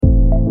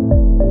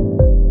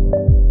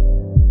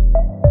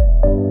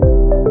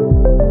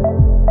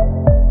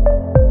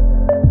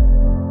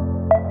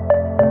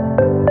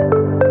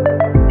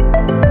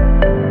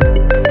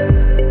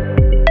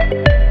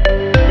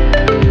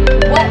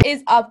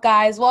up,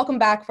 guys? Welcome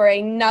back for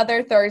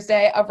another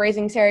Thursday of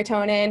Raising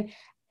Serotonin.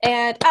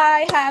 And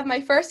I have my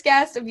first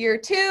guest of year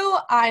 2.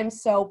 I'm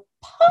so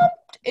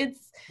pumped.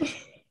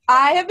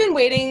 I have been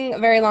waiting a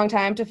very long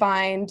time to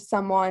find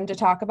someone to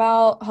talk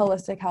about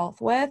holistic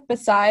health with,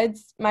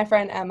 besides my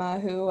friend Emma,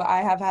 who I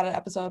have had an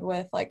episode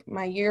with like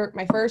my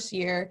first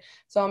year.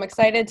 So I'm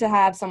excited to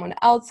have someone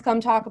else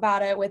come talk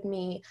about it with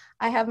me.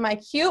 I have my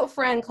cute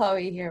friend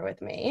Chloe here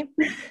with me.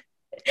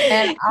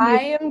 And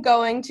I am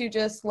going to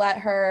just let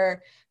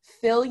her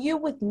fill you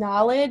with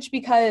knowledge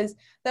because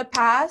the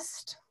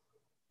past,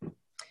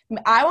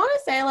 I want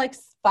to say like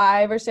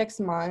 5 or 6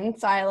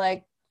 months,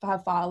 I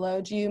have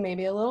followed you,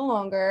 maybe a little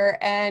longer,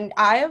 and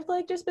I have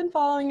just been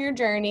following your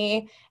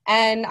journey,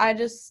 and I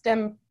just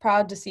am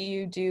proud to see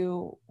you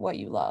do what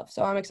you love.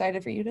 So I'm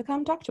excited for you to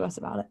come talk to us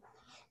about it.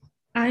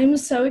 I'm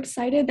so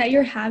excited that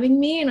you're having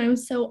me, and I'm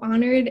so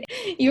honored.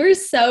 You're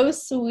so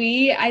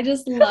sweet. I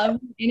just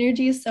love your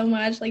energy so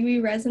much. We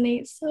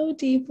resonate so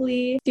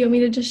deeply. Do you want me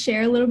to just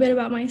share a little bit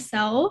about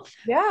myself?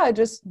 Yeah,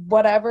 just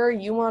whatever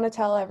you want to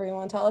tell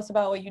everyone. Tell us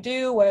about what you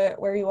do,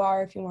 where you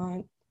are if you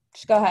want.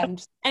 Just go ahead and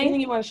just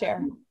anything you want to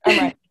share. I'm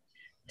ready.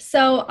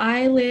 So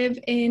I live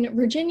in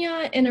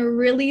Virginia in a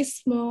really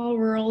small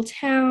rural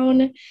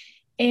town,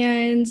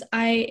 and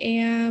I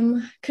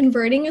am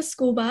converting a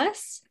school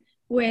bus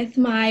with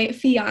my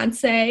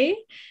fiance.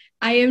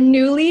 I am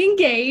newly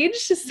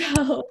engaged,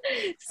 so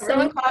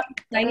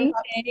exciting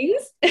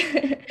things.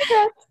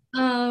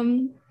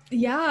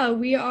 Yeah,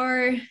 we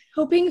are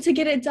hoping to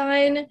get it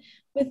done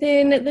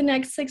within the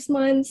next 6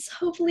 months,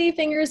 hopefully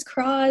fingers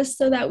crossed,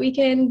 so that we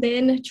can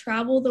then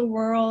travel the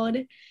world.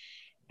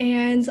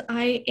 And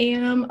I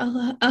am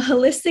a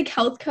holistic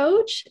health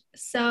coach.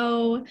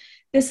 So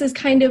this is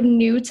kind of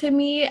new to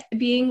me,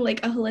 being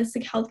a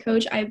holistic health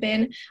coach. I've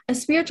been a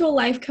spiritual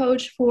life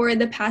coach for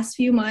the past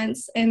few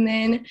months, and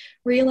then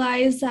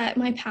realized that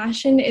my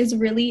passion is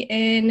really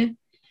in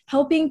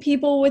helping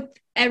people with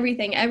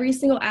everything, every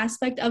single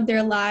aspect of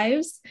their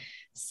lives.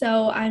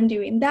 So I'm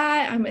doing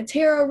that. I'm a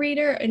tarot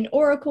reader, an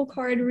oracle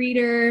card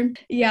reader.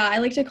 Yeah, I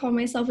like to call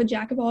myself a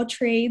jack of all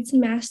trades,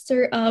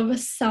 master of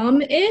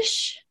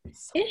some-ish.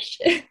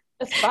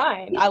 That's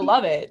fine. I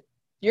love it.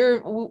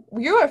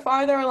 You are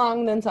farther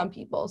along than some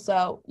people.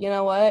 So you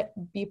know what?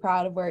 Be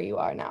proud of where you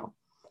are now.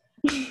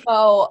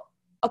 So,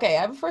 okay,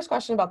 I have a first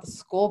question about the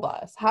school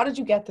bus. How did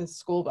you get this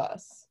school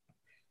bus?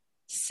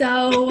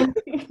 So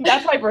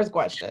that's my first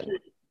question.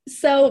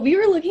 So we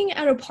were looking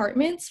at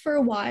apartments for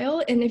a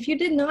while, and if you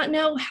did not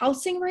know,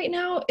 housing right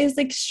now is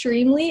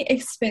extremely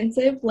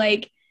expensive.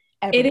 It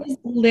is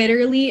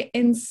literally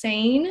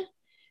insane.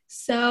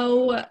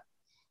 So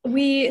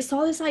we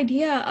saw this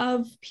idea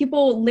of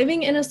people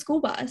living in a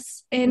school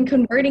bus and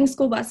converting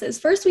school buses.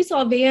 First, we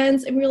saw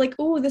vans, and we were like,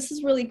 oh, this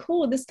is really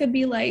cool. This could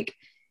be it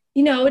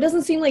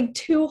doesn't seem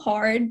too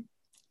hard.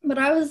 But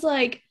I was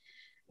like,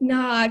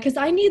 nah, because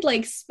I need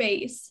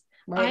space.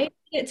 Right. I need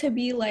it to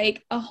be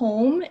a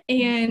home,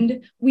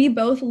 and we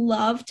both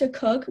love to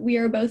cook. We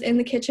are both in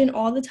the kitchen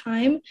all the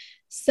time.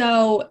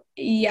 So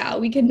yeah,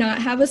 we could not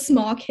have a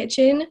small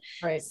kitchen.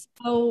 Right.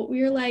 So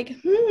we were like,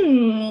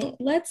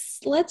 let's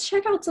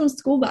check out some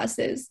school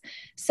buses.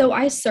 So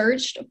I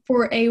searched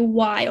for a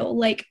while,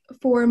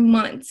 for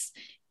months,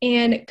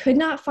 and could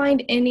not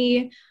find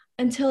any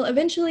until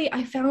eventually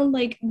I found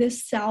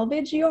this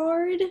salvage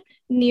yard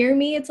near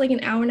me. It's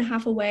an hour and a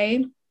half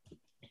away.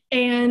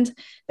 And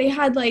they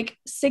had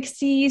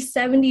 60,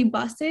 70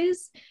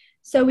 buses.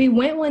 So we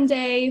went one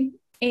day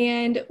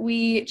and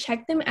we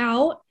checked them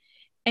out,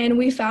 and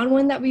we found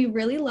one that we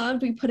really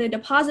loved. We put a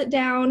deposit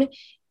down,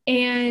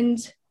 and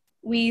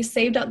we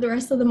saved up the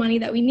rest of the money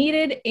that we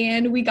needed,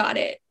 and we got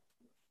it.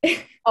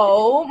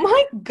 Oh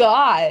my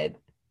God.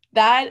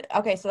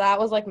 So that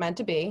was meant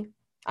to be.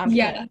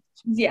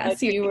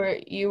 Yes.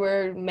 You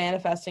were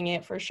manifesting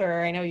it for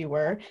sure. I know you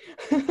were.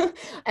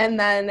 And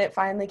then it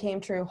finally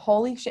came true.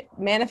 Holy shit.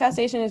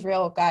 Manifestation is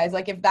real, guys.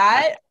 If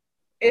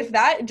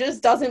that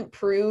just doesn't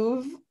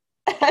prove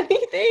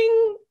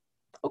anything,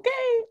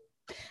 okay.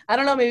 I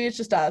don't know, maybe it's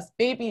just us.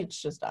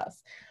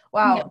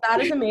 Wow, no.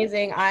 That is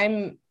amazing.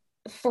 I'm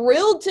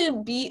thrilled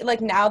to be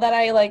now that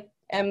I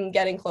am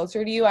getting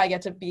closer to you, I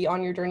get to be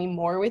on your journey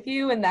more with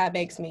you, and that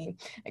makes me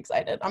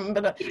excited. I'm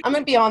gonna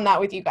be on that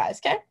with you guys,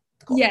 okay?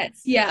 Cool.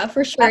 Yes, yeah,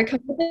 for sure.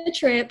 Come on a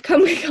trip.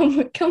 Come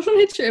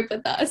on a trip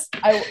with us.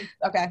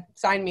 Okay,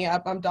 sign me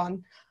up. I'm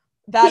done.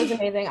 That is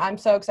amazing. I'm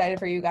so excited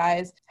for you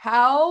guys.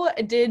 How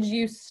did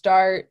you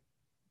start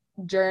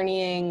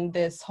journeying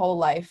this whole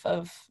life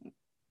of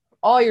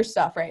all your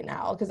stuff right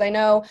now? Because I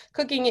know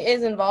cooking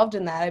is involved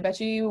in that. I bet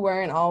you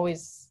weren't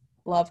always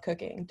love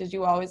cooking. Did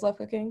you always love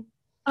cooking?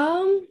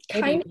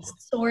 Kind of,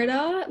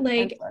 sorta. Now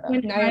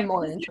you're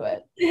more into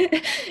it.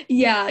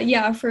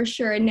 Yeah, for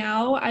sure.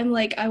 Now I'm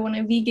I want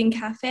a vegan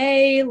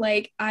cafe.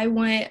 I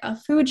want a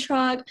food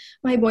truck.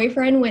 My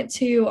boyfriend went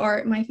to,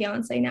 or my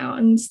fiance now,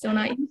 I'm still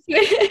not used to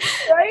it.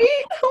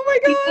 Right? Oh my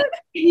God.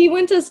 He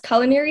went to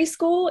culinary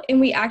school, and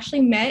we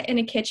actually met in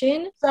a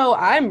kitchen. So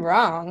I'm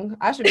wrong.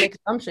 I should make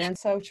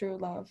assumptions. So true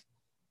love.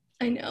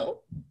 I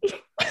know.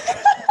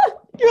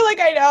 You're like,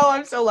 I know,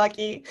 I'm so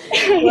lucky.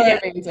 You're Yeah.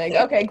 amazing.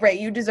 Okay, great.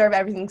 You deserve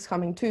everything's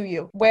coming to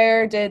you.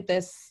 Where did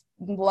this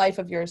life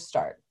of yours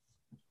start?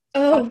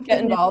 How Oh, did we get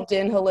goodness. involved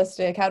in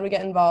holistic? How do we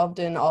get involved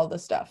in all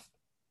this stuff?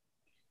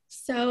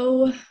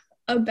 So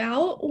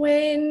about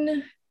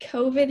when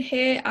COVID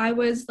hit, I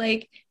was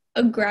like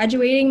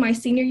graduating my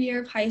senior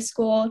year of high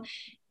school,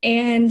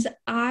 and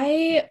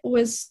I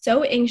was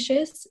so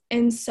anxious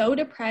and so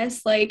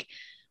depressed. Like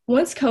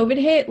once COVID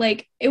hit,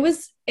 like it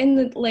was in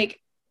the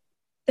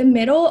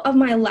middle of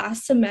my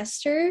last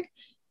semester.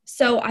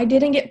 So I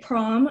didn't get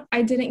prom,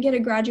 I didn't get a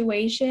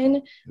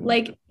graduation,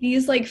 like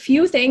these like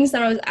few things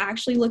that I was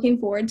actually looking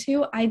forward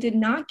to, I did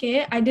not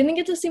get. I didn't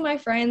get to see my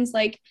friends,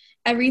 like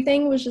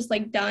everything was just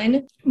like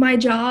done. My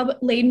job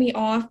laid me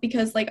off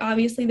because like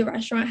obviously the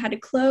restaurant had to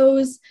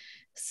close.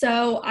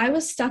 So I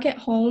was stuck at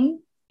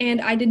home and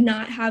I did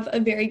not have a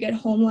very good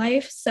home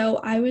life. So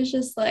I was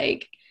just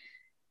like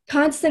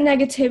constant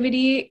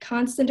negativity,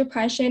 constant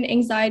depression,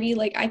 anxiety.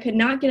 Like I could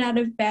not get out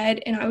of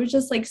bed and I was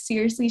just like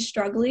seriously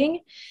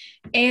struggling.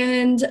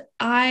 And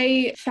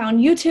I found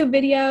YouTube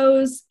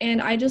videos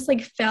and I just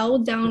like fell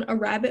down a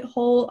rabbit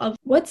hole of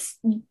what's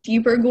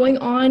deeper going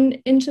on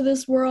into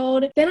this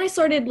world. Then I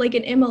started like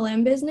an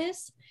MLM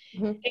business.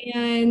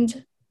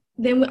 And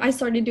then I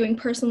started doing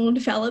personal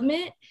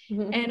development.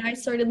 And I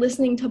started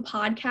listening to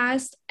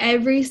podcasts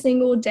every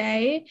single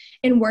day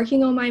and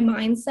working on my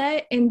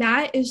mindset. And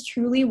that is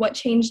truly what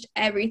changed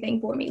everything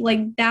for me.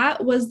 Like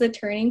that was the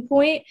turning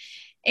point.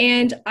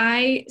 And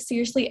I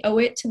seriously owe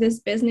it to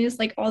this business.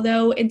 Like,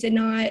 although it did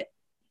not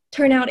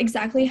turn out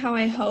exactly how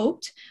I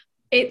hoped,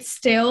 it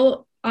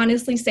still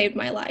honestly saved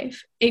my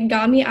life. It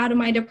got me out of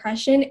my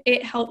depression.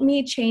 It helped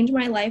me change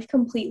my life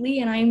completely.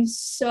 And I'm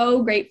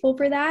so grateful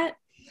for that.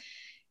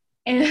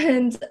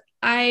 And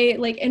I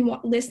like in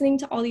listening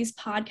to all these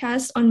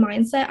podcasts on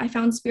mindset, I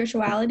found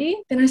spirituality.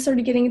 Then I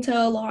started getting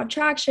into law of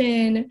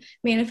attraction,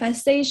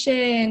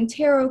 manifestation,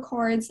 tarot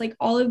cards, like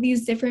all of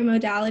these different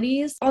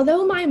modalities.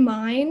 Although my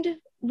mind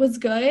was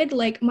good,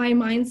 like my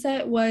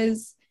mindset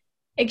was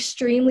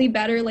extremely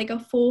better, like a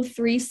full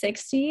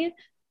 360,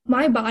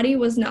 my body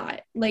was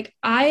not. Like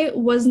I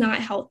was not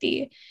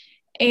healthy.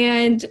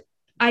 And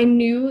I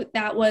knew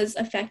that was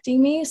affecting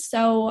me.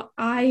 So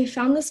I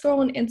found this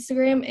girl on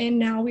Instagram and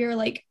now we are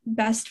like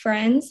best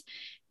friends.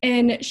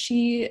 And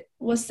she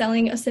was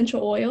selling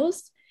essential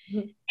oils.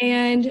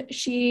 And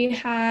she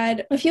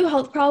had a few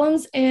health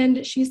problems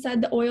and she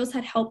said the oils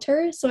had helped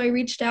her. So I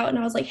reached out and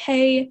I was like,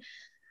 hey,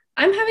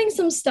 I'm having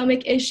some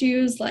stomach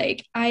issues.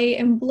 Like I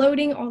am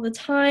bloating all the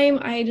time.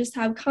 I just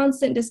have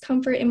constant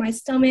discomfort in my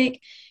stomach.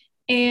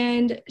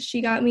 And she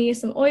got me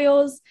some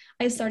oils.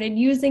 I started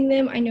using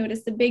them. I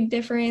noticed a big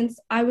difference.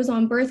 I was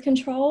on birth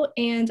control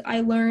and I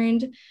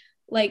learned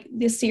like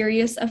the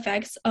serious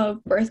effects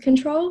of birth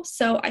control.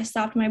 So I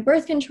stopped my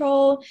birth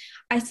control.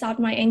 I stopped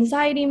my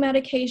anxiety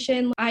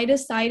medication. I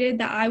decided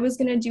that I was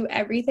going to do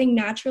everything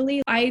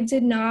naturally. I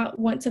did not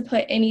want to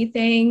put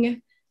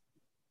anything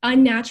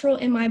unnatural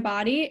in my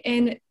body,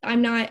 and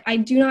I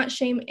do not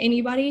shame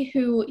anybody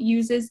who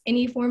uses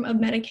any form of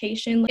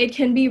medication. It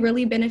can be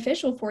really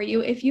beneficial for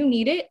you. If you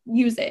need it,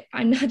 use it.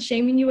 I'm not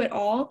shaming you at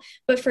all,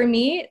 but for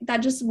me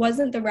that just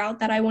wasn't the route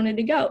that I wanted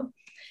to go.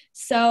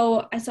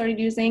 So I started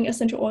using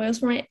essential oils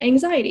for my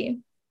anxiety,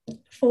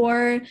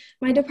 for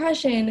my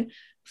depression,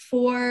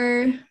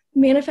 for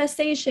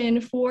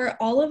manifestation, for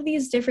all of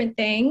these different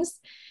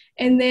things.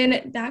 And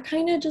then that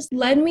kind of just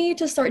led me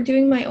to start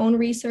doing my own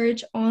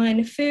research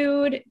on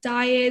food,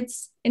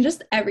 diets, and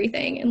just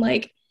everything. And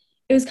like,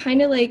 it was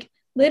kind of like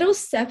little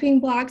stepping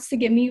blocks to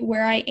get me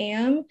where I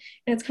am. And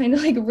it's kind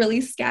of like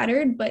really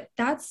scattered, but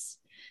that's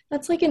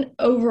like an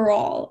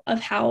overall of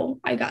how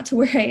I got to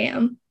where I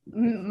am.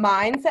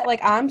 Mindset,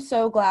 like I'm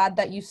so glad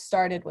that you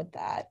started with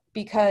that,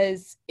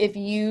 because if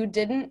you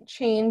didn't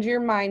change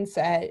your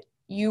mindset,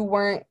 you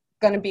weren't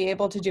going to be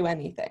able to do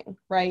anything,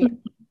 right?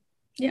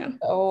 Yeah.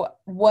 So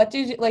what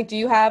did you like, do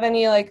you have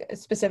any like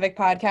specific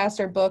podcasts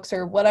or books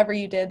or whatever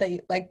you did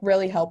that like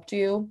really helped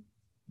you?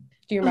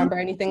 Do you remember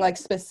anything like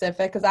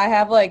specific? Because I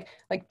have like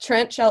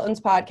Trent Shelton's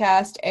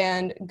podcast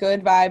and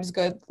Good Vibes,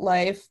 Good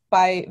Life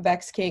by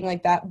Vex King,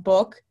 like that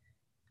book,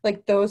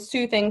 like those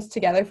two things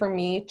together for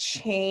me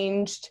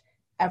changed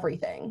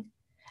everything.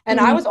 And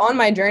I was on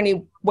my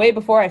journey way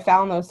before I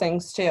found those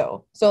things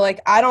too. So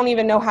like, I don't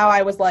even know how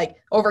I was like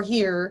over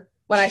here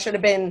when I should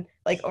have been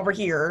like over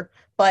here.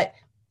 But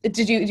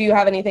do you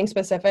have anything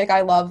specific?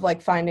 I love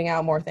like finding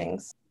out more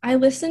things. I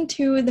listened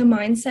to The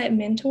Mindset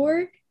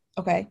Mentor.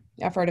 Okay.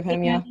 I've heard of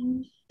him. Yeah.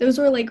 Those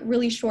were like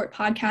really short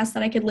podcasts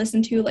that I could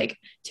listen to like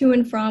to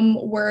and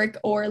from work,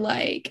 or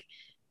like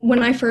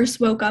when I first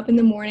woke up in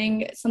the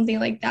morning, something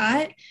like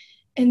that.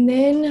 And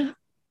then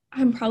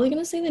I'm probably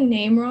going to say the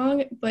name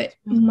wrong, but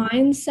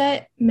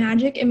Mindset,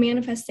 Magic, and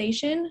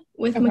Manifestation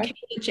with Okay.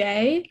 Michaela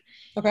J.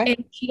 Okay.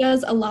 And she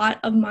does a lot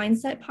of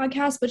mindset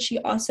podcasts, but she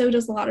also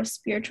does a lot of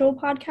spiritual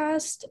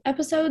podcast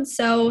episodes.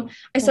 So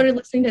I started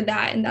listening to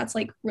that, and that's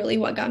like really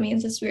what got me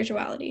into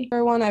spirituality.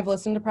 For one, I've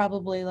listened to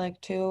probably like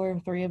 2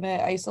 or 3 of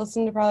it. I used to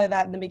listen to probably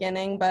that in the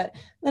beginning, but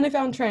then I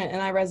found Trent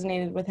and I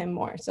resonated with him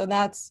more. So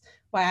that's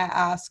why I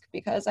ask,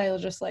 because I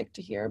just like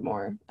to hear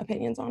more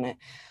opinions on it.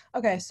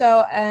 Okay,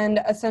 so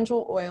and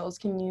essential oils,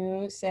 can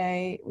you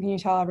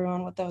tell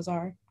everyone what those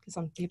are? Because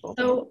some people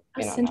So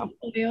may not essential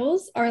know.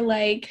 oils are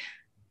like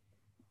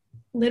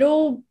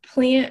little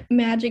plant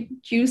magic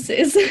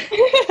juices.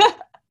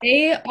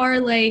 They are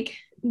like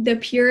the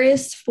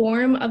purest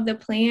form of the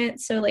plant.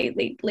 So like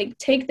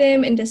take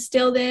them and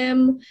distill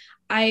them.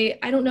 I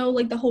don't know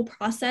like the whole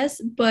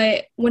process,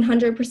 but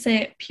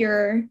 100%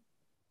 pure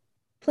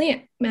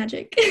plant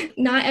magic.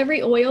 Not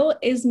every oil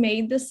is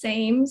made the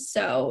same,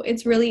 so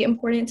it's really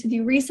important to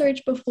do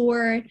research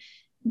before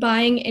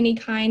buying any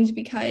kind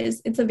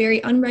because it's a very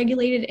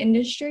unregulated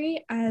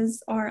industry,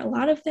 as are a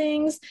lot of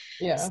things.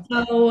 Yeah.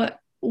 So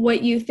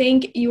what you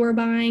think you are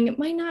buying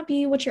might not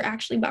be what you're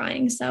actually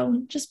buying,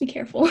 so just be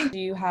careful. Do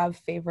you have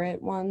favorite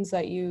ones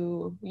that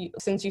you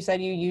since you said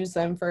you use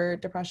them for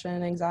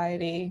depression,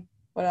 anxiety,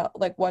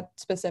 what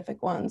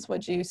specific ones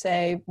would you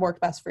say work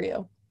best for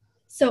you?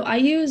 So I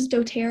use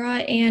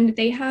doTERRA, and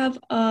they have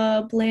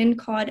a blend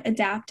called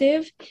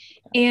Adaptive,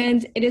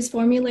 and it is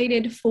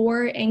formulated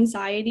for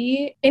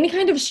anxiety, any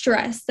kind of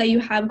stress that you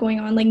have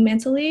going on, like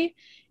mentally.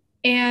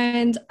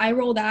 And I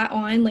roll that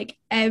on like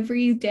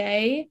every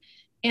day.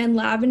 And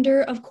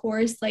lavender, of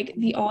course, like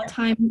the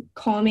all-time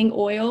calming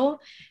oil,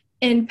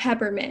 and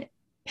peppermint.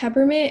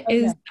 Peppermint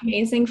is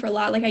amazing for a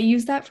lot. Like I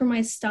use that for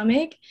my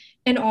stomach,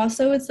 and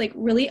also it's like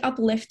really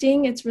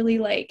uplifting. It's really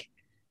like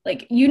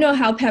you know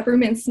how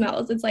peppermint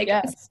smells. It's like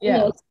it's a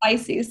little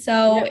spicy,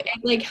 so it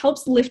like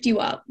helps lift you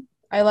up.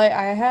 I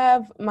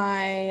have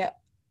my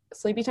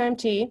sleepy time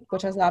tea,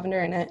 which has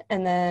lavender in it,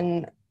 and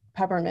then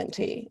peppermint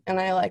tea, and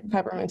I like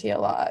peppermint tea a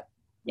lot.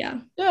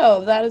 Yeah.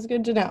 Oh, that is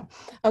good to know.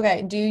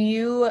 Okay, do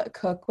you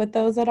cook with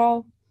those at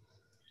all?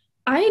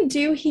 I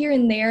do here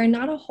and there,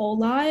 not a whole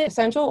lot.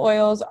 Essential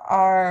oils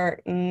are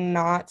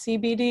not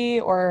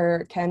CBD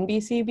or can be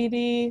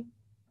CBD.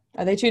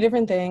 Are they 2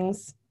 different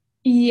things?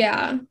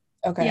 Yeah.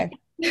 Okay.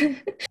 Yeah.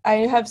 I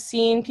have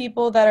seen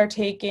people that are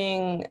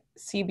taking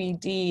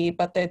CBD,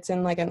 but it's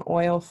in like an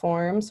oil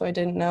form, so I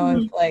didn't know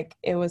if like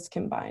it was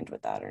combined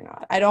with that or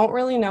not. I don't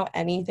really know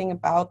anything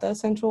about the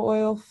essential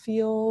oil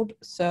field,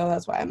 so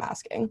that's why I'm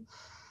asking.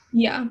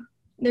 Yeah,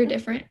 they're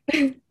different.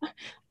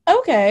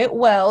 Okay,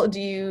 well, do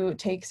you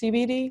take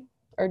CBD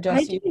or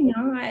just I do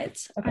not.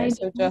 Okay,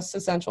 so just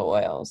essential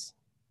oils.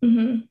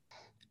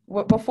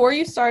 Before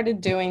you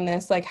started doing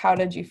this, like how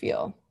did you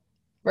feel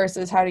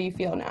versus how do you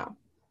feel now?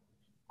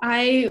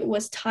 I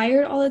was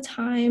tired all the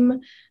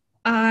time.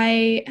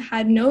 I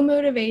had no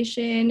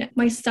motivation.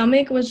 My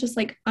stomach was just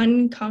like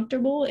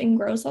uncomfortable and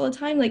gross all the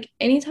time. Like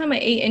anytime I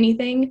ate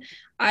anything,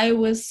 I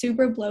was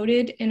super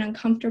bloated and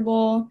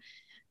uncomfortable.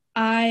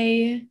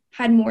 I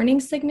had morning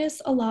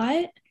sickness a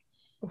lot.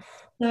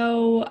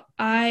 So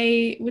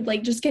I would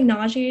like just get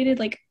nauseated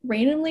like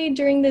randomly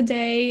during the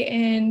day,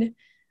 and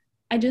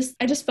I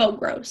just felt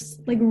gross,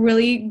 like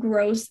really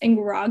gross and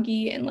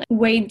groggy and like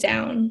weighed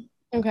down.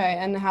 Okay,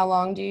 and how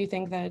long do you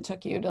think that it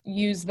took you to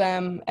use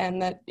them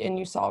and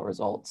you saw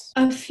results?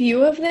 A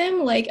few of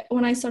them, like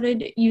when I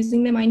started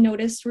using them, I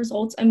noticed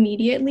results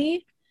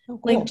immediately,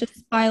 like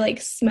just by like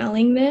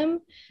smelling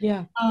them.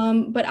 Yeah.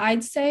 But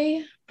I'd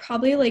say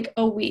probably like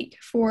a week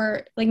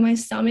for like my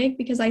stomach,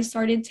 because I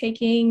started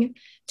taking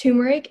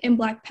turmeric and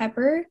black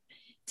pepper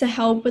to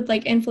help with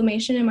like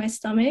inflammation in my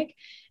stomach.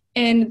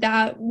 And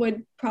that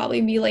would probably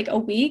be like a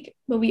week.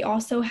 But we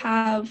also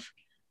have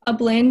a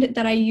blend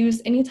that I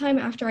use anytime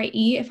after I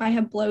eat if I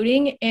have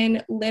bloating,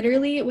 and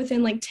literally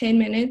within like 10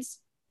 minutes,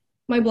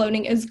 my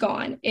bloating is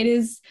gone.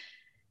 It's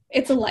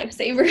a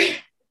lifesaver.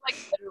 Like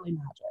literally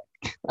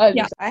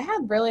magic. I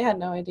had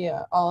no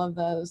idea all of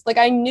those. Like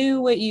I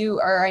knew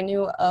I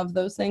knew of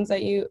those things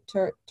that you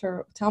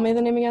tell me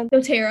the name again.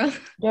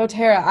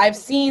 doTERRA. I've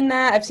seen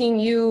that. I've seen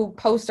you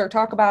post or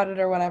talk about it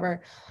or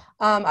whatever.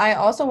 I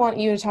also want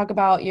you to talk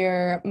about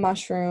your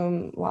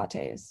mushroom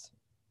lattes.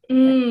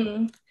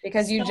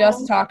 Because you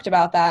just talked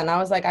about that and I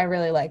was like, I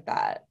really like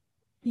that.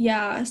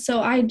 Yeah,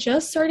 so I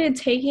just started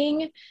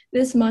taking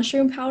this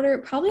mushroom powder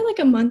probably like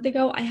a month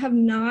ago. I have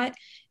not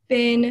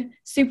been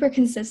super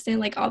consistent,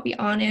 like I'll be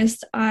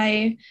honest.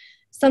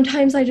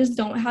 Sometimes I just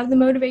don't have the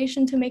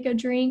motivation to make a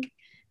drink,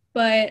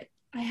 but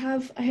I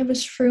have a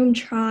shroom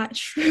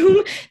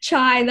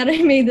chai that I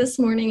made this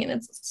morning, and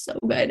it's so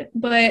good.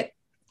 But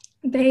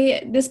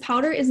this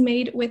powder is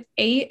made with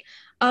 8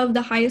 of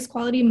the highest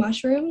quality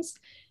mushrooms,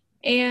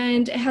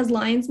 and it has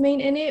lion's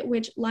mane in it,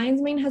 which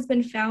lion's mane has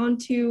been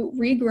found to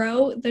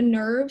regrow the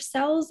nerve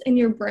cells in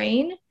your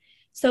brain.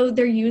 So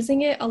they're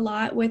using it a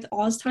lot with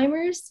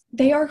Alzheimer's.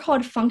 They are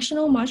called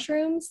functional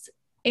mushrooms.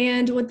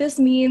 And what this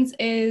means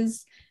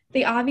is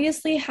they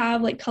obviously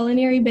have like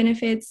culinary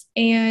benefits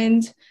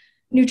and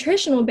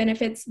nutritional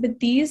benefits, but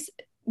these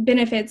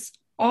benefits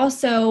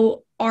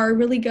also are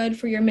really good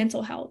for your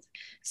mental health.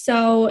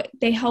 So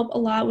they help a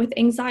lot with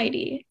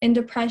anxiety and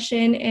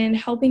depression and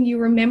helping you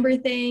remember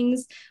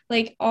things,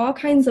 like all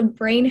kinds of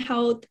brain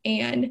health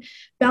and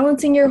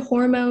balancing your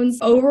hormones,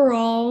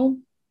 overall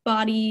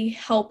body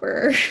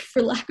helper,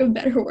 for lack of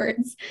better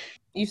words.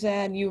 You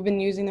said you've been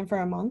using them for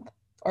a month,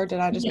 or did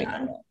I just make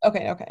that up?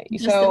 Okay.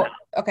 Just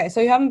about. So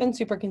you haven't been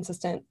super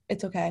consistent.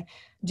 It's okay.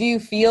 Do you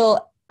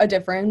feel a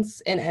difference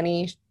in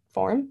any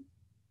form?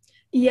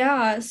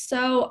 Yeah,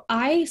 so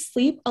I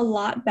sleep a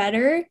lot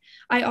better.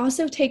 I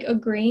also take a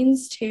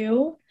greens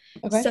too.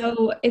 Okay.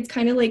 So it's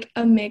kind of like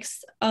a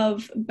mix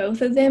of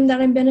both of them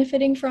that I'm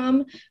benefiting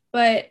from.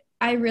 But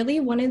I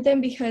really wanted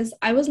them because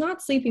I was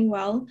not sleeping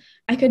well.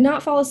 I could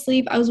not fall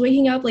asleep. I was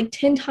waking up like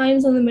 10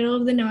 times in the middle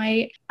of the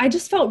night. I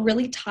just felt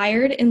really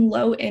tired and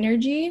low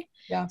energy.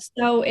 Yeah.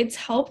 So it's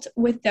helped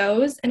with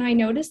those. And I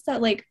noticed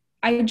that like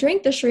I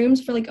drank the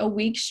shrooms for like a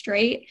week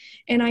straight,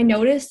 and I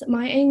noticed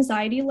my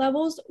anxiety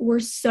levels were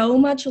so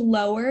much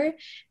lower.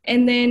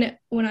 And then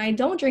when I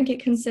don't drink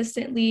it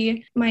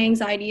consistently, my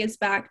anxiety is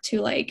back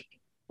to like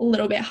a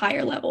little bit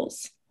higher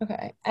levels.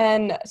 Okay.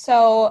 And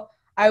so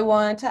I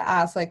wanted to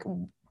ask, like,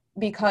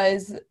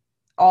 because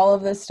all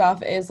of this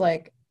stuff is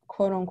like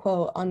quote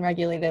unquote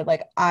unregulated,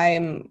 like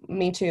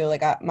me too,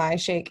 like my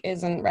shake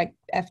isn't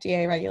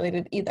FDA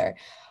regulated either.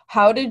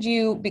 How did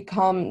you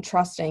become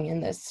trusting in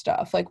this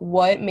stuff? Like,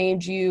 what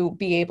made you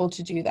be able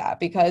to do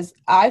that? Because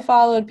I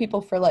followed people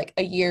for like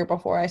a year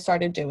before I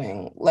started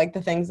doing like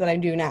the things that I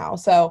do now.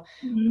 So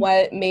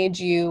what made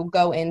you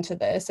go into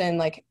this? And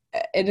like,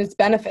 it has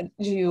benefited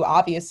you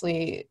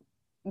obviously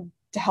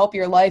to help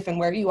your life and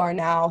where you are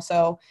now.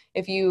 So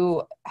if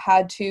you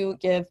had to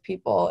give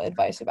people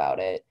advice about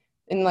it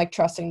and like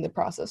trusting the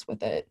process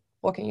with it,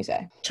 what can you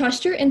say?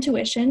 Trust your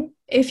intuition.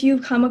 If you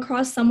come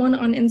across someone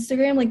on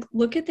Instagram, like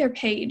look at their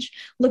page,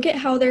 look at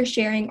how they're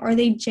sharing. Are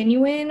they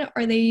genuine?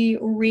 Are they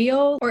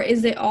real? Or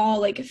is it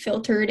all like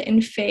filtered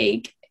and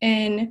fake?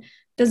 And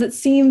does it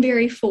seem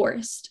very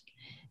forced?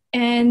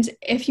 And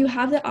if you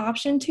have the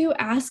option to,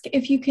 ask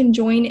if you can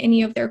join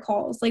any of their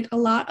calls. Like a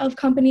lot of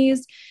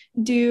companies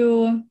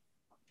do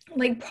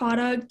like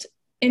product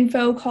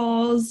info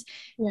calls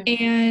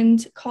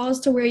and calls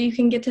to where you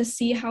can get to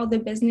see how the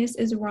business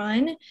is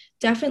run.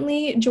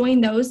 Definitely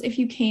join those if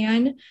you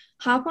can.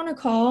 Hop on a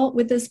call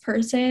with this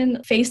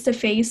person face to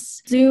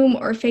face, Zoom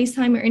or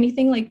FaceTime or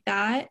anything like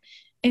that,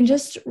 and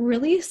just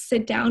really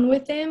sit down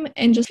with them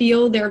and just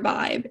feel their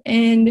vibe.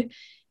 And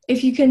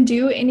if you can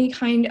do any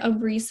kind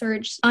of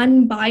research,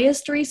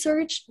 unbiased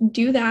research,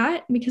 do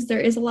that, because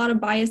there is a lot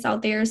of bias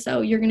out there. So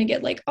you're going to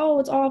get like, oh,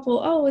 it's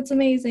awful. Oh, it's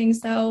amazing.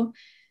 So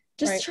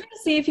just try to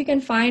see if you can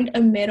find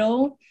a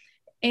middle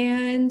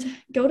and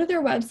go to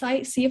their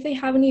website, see if they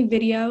have any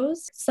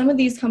videos. Some of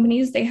these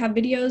companies, they have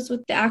videos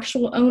with the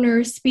actual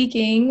owner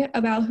speaking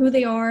about who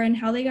they are and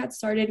how they got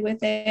started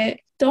with it.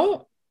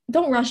 Don't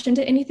rush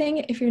into anything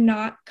if you're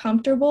not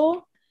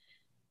comfortable,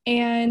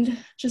 and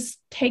just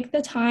take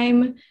the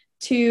time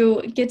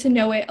to get to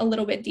know it a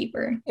little bit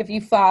deeper. If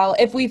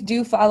we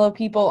do follow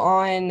people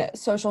on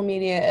social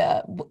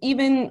media,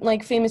 even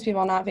like famous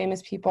people, not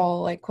famous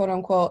people, like quote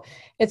unquote,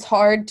 it's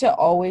hard to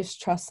always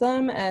trust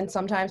them. And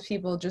sometimes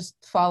people just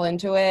fall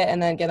into it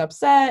and then get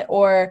upset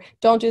or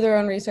don't do their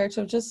own research.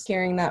 So just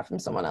hearing that from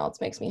someone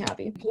else makes me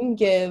happy. I can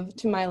give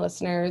to my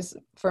listeners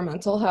for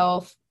mental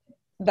health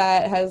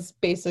that has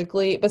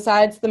basically,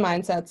 besides the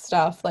mindset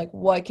stuff, like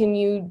what can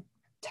you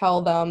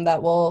tell them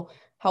that will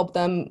help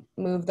them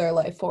move their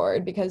life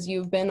forward? Because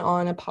you've been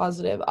on a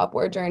positive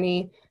upward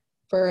journey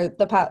for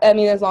the past, I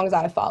mean, as long as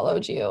I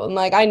followed you. And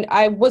like,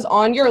 I was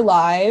on your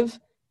live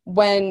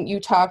when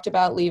you talked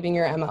about leaving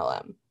your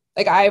MLM.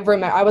 Like, I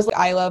remember, I was like,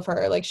 I love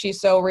her. Like,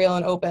 she's so real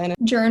and open.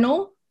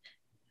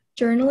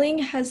 Journaling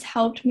has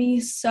helped me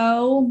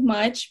so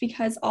much,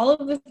 because all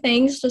of the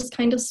things just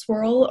kind of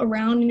swirl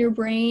around in your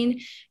brain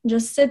and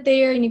just sit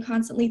there and you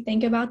constantly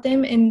think about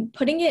them. And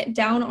putting it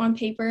down on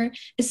paper,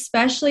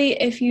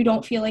 especially if you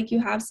don't feel like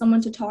you have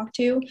someone to talk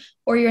to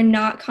or you're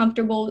not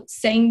comfortable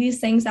saying these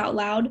things out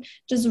loud,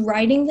 just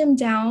writing them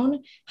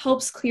down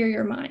helps clear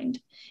your mind.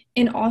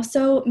 And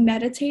also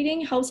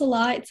meditating helps a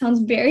lot. It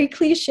sounds very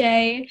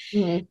cliche,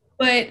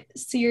 but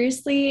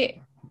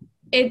seriously,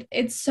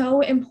 it's so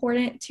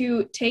important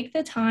to take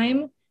the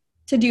time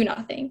to do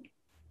nothing,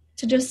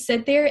 to just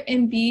sit there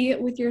and be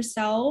with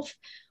yourself.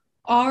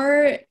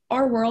 Our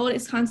world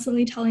is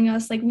constantly telling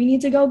us like we need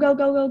to go,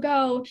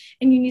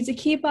 and you need to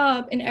keep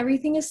up, and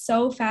everything is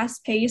so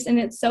fast paced and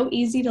it's so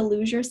easy to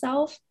lose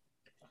yourself.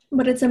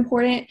 But it's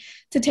important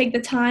to take the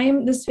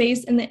time, the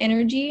space, and the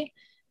energy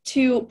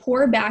to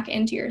pour back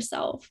into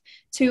yourself,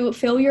 to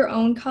fill your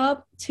own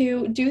cup,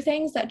 to do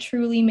things that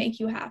truly make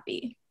you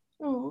happy.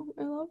 Oh,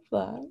 I love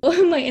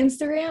that. My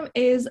Instagram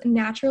is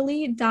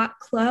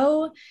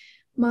naturally.clo.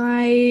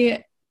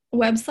 My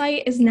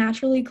website is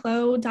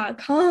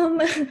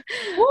naturallyclo.com.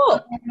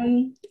 Cool.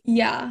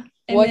 Yeah.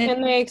 What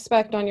can they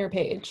expect on your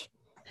page?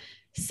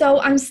 So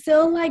I'm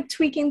still like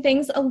tweaking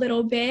things a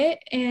little bit,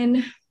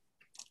 and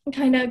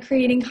kind of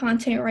creating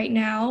content right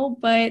now,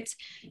 but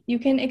you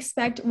can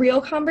expect real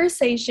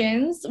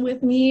conversations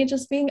with me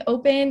just being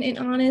open and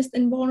honest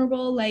and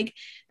vulnerable. Like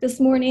this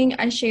morning,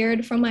 I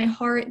shared from my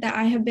heart that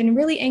I have been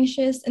really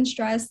anxious and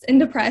stressed and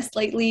depressed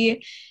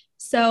lately.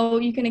 So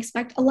you can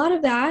expect a lot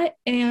of that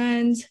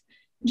and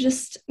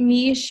just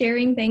me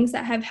sharing things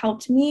that have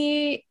helped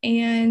me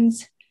and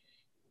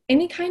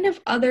any kind of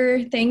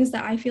other things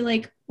that I feel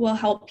like will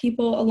help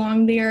people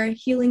along their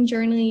healing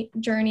journey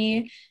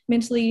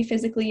mentally,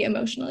 physically,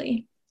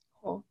 emotionally.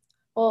 Cool.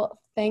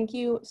 Well, thank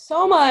you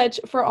so much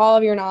for all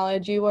of your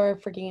knowledge. You were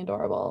freaking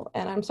adorable,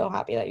 and I'm so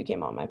happy that you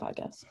came on my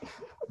podcast.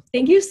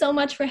 Thank you so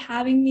much for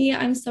having me.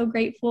 I'm so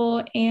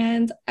grateful,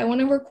 and I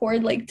want to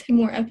record like 10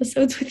 more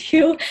episodes with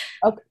you.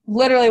 Okay.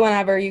 Literally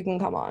whenever you can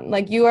come on.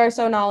 Like, you are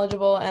so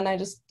knowledgeable, and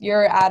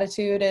your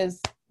attitude is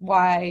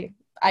why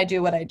I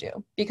do what I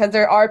do, because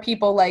there are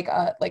people like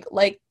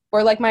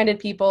we're like-minded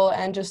people,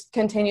 and just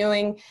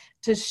continuing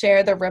to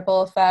share the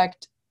ripple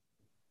effect,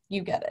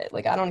 you get it.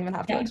 Like, I don't even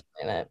have to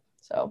explain it.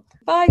 So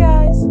bye,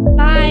 guys.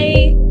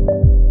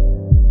 Bye.